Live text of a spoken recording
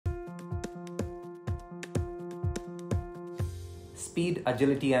Speed,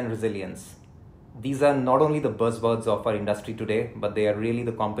 agility, and resilience. These are not only the buzzwords of our industry today, but they are really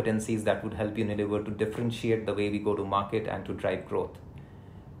the competencies that would help Unilever to differentiate the way we go to market and to drive growth.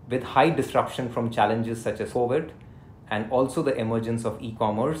 With high disruption from challenges such as COVID, and also the emergence of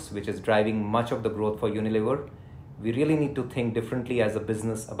e-commerce, which is driving much of the growth for Unilever, we really need to think differently as a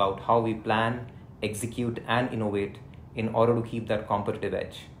business about how we plan, execute, and innovate in order to keep that competitive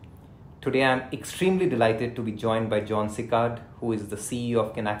edge. Today, I'm extremely delighted to be joined by John Sicard, who is the CEO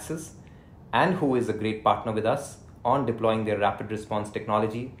of Kinaxis and who is a great partner with us on deploying their rapid response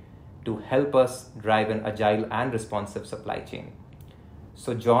technology to help us drive an agile and responsive supply chain.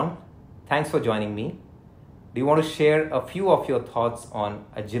 So John, thanks for joining me. Do you want to share a few of your thoughts on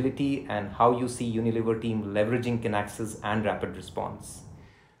agility and how you see Unilever team leveraging Kinaxis and rapid response?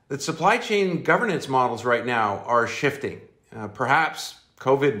 The supply chain governance models right now are shifting. Perhaps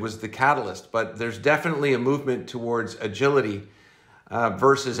COVID was the catalyst, but there's definitely a movement towards agility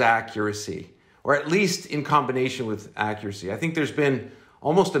versus accuracy, or at least in combination with accuracy. I think there's been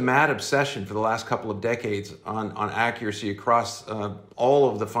almost a mad obsession for the last couple of decades on accuracy across all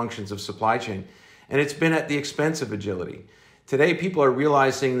of the functions of supply chain, and it's been at the expense of agility. Today, people are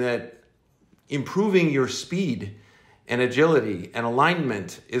realizing that improving your speed and agility and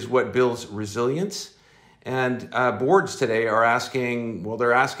alignment is what builds resilience. And boards today are asking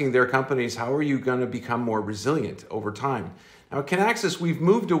their companies, how are you going to become more resilient over time? Now at Kinaxis, we've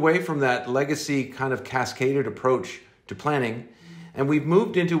moved away from that legacy kind of cascaded approach to planning, and we've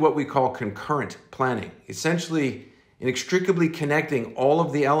moved into what we call concurrent planning, essentially inextricably connecting all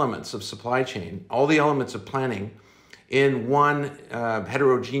of the elements of supply chain, all the elements of planning in one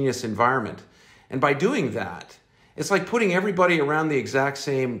heterogeneous environment. And by doing that, it's like putting everybody around the exact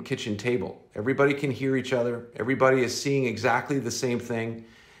same kitchen table. Everybody can hear each other. Everybody is seeing exactly the same thing.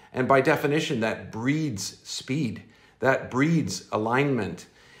 And by definition, that breeds speed. That breeds alignment.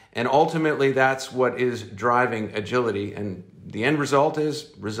 And ultimately, that's what is driving agility. And the end result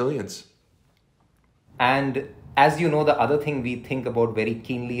is resilience. And as you know, the other thing we think about very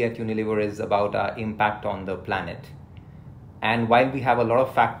keenly at Unilever is about our impact on the planet. And while we have a lot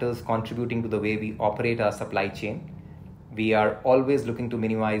of factors contributing to the way we operate our supply chain, we are always looking to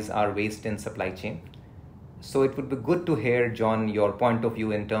minimize our waste in supply chain. So it would be good to hear, John, your point of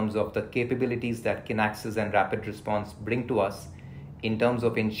view in terms of the capabilities that Kinaxis and Rapid Response bring to us in terms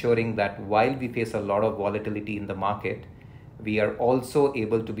of ensuring that while we face a lot of volatility in the market, we are also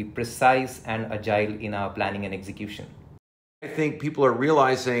able to be precise and agile in our planning and execution. I think people are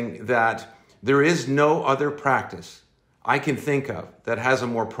realizing that there is no other practice I can think of that has a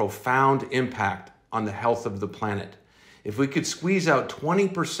more profound impact on the health of the planet. If we could squeeze out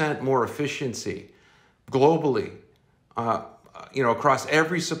 20% more efficiency globally, across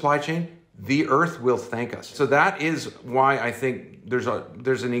every supply chain, the earth will thank us. So that is why I think there's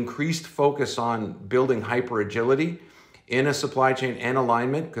an increased focus on building hyper agility in a supply chain and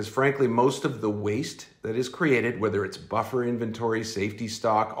alignment, because frankly, most of the waste that is created, whether it's buffer inventory, safety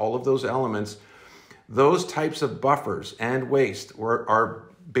stock, all of those elements, those types of buffers and waste are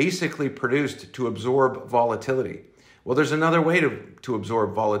basically produced to absorb volatility. Well, there's another way to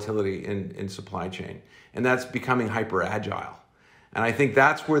absorb volatility in supply chain, and that's becoming hyper agile. And I think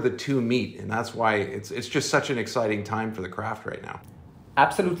that's where the two meet, and that's why it's just such an exciting time for the craft right now.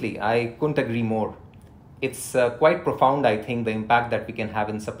 Absolutely, I couldn't agree more. It's quite profound, I think, the impact that we can have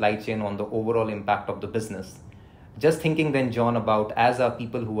in supply chain on the overall impact of the business. Just thinking then, John, about as our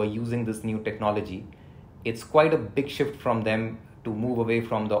people who are using this new technology, it's quite a big shift from them to move away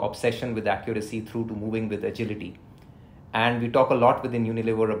from the obsession with accuracy through to moving with agility. And we talk a lot within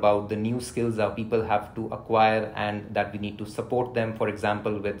Unilever about the new skills our people have to acquire and that we need to support them, for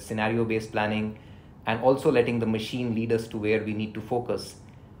example, with scenario-based planning, and also letting the machine lead us to where we need to focus,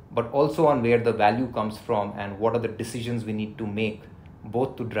 but also on where the value comes from and what are the decisions we need to make,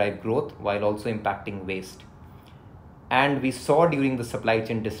 both to drive growth while also impacting waste. And we saw during the supply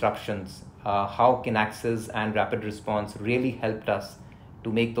chain disruptions how Kinaxis and Rapid Response really helped us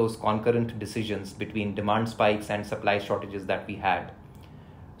to make those concurrent decisions between demand spikes and supply shortages that we had.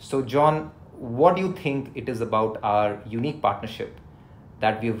 So John, what do you think it is about our unique partnership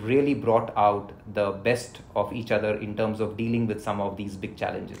that we've really brought out the best of each other in terms of dealing with some of these big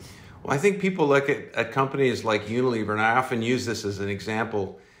challenges? Well, I think people look at companies like Unilever, and I often use this as an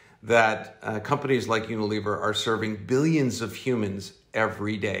example, that companies like Unilever are serving billions of humans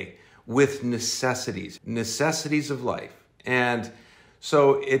every day with necessities of life. And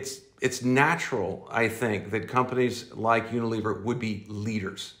so it's natural, I think, that companies like Unilever would be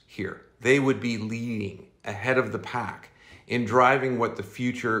leaders here. They would be leading ahead of the pack in driving what the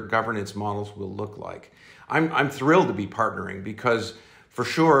future governance models will look like. I'm thrilled to be partnering because, for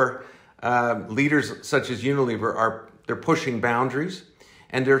sure, leaders such as Unilever they're pushing boundaries,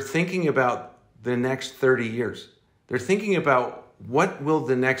 and they're thinking about the next 30 years. They're thinking about what will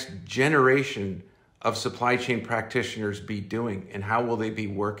the next generation of supply chain practitioners be doing and how will they be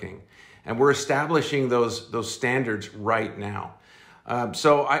working. And we're establishing those standards right now.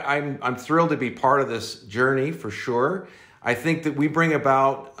 So I'm thrilled to be part of this journey for sure. I think that we bring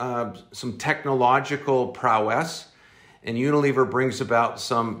about some technological prowess, and Unilever brings about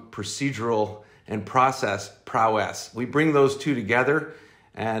some procedural and process prowess. We bring those two together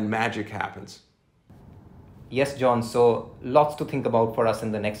and magic happens. Yes, John. So lots to think about for us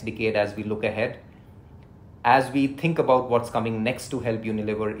in the next decade as we look ahead. As we think about what's coming next to help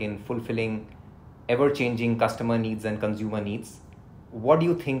Unilever in fulfilling ever-changing customer needs and consumer needs, what do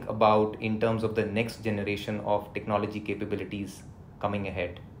you think about in terms of the next generation of technology capabilities coming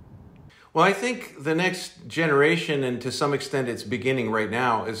ahead? Well, I think the next generation, and to some extent it's beginning right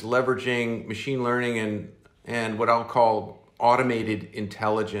now, is leveraging machine learning and what I'll call automated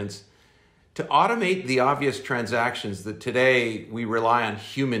intelligence to automate the obvious transactions that today we rely on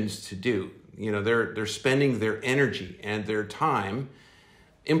humans to do. You know, they're spending their energy and their time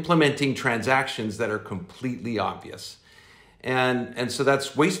implementing transactions that are completely obvious. And so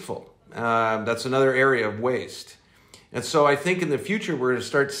that's wasteful. That's another area of waste. And so I think in the future, we're going to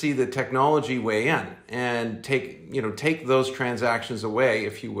start to see the technology weigh in and take those transactions away,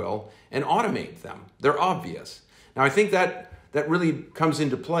 if you will, and automate them. They're obvious. Now, I think that really comes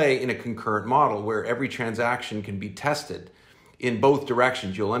into play in a concurrent model where every transaction can be tested in both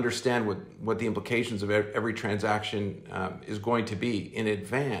directions. You'll understand what the implications of every transaction is going to be in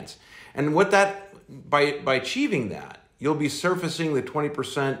advance. And by achieving that, you'll be surfacing the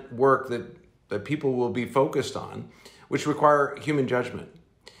 20% work that people will be focused on, which require human judgment.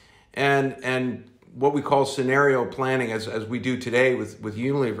 And what we call scenario planning, as we do today with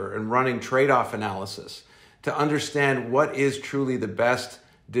Unilever, and running trade-off analysis to understand what is truly the best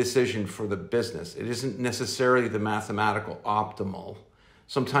decision for the business. It isn't necessarily the mathematical optimal.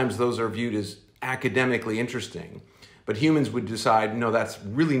 Sometimes those are viewed as academically interesting, but humans would decide, no, that's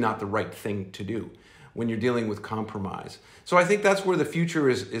really not the right thing to do when you're dealing with compromise. So I think that's where the future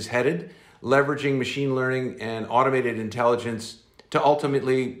is headed, leveraging machine learning and automated intelligence to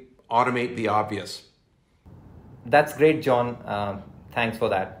ultimately automate the obvious. That's great, John. Thanks for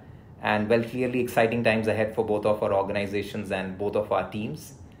that. And well, clearly exciting times ahead for both of our organizations and both of our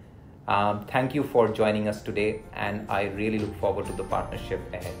teams. Thank you for joining us today, and I really look forward to the partnership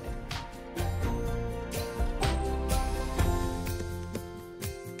ahead.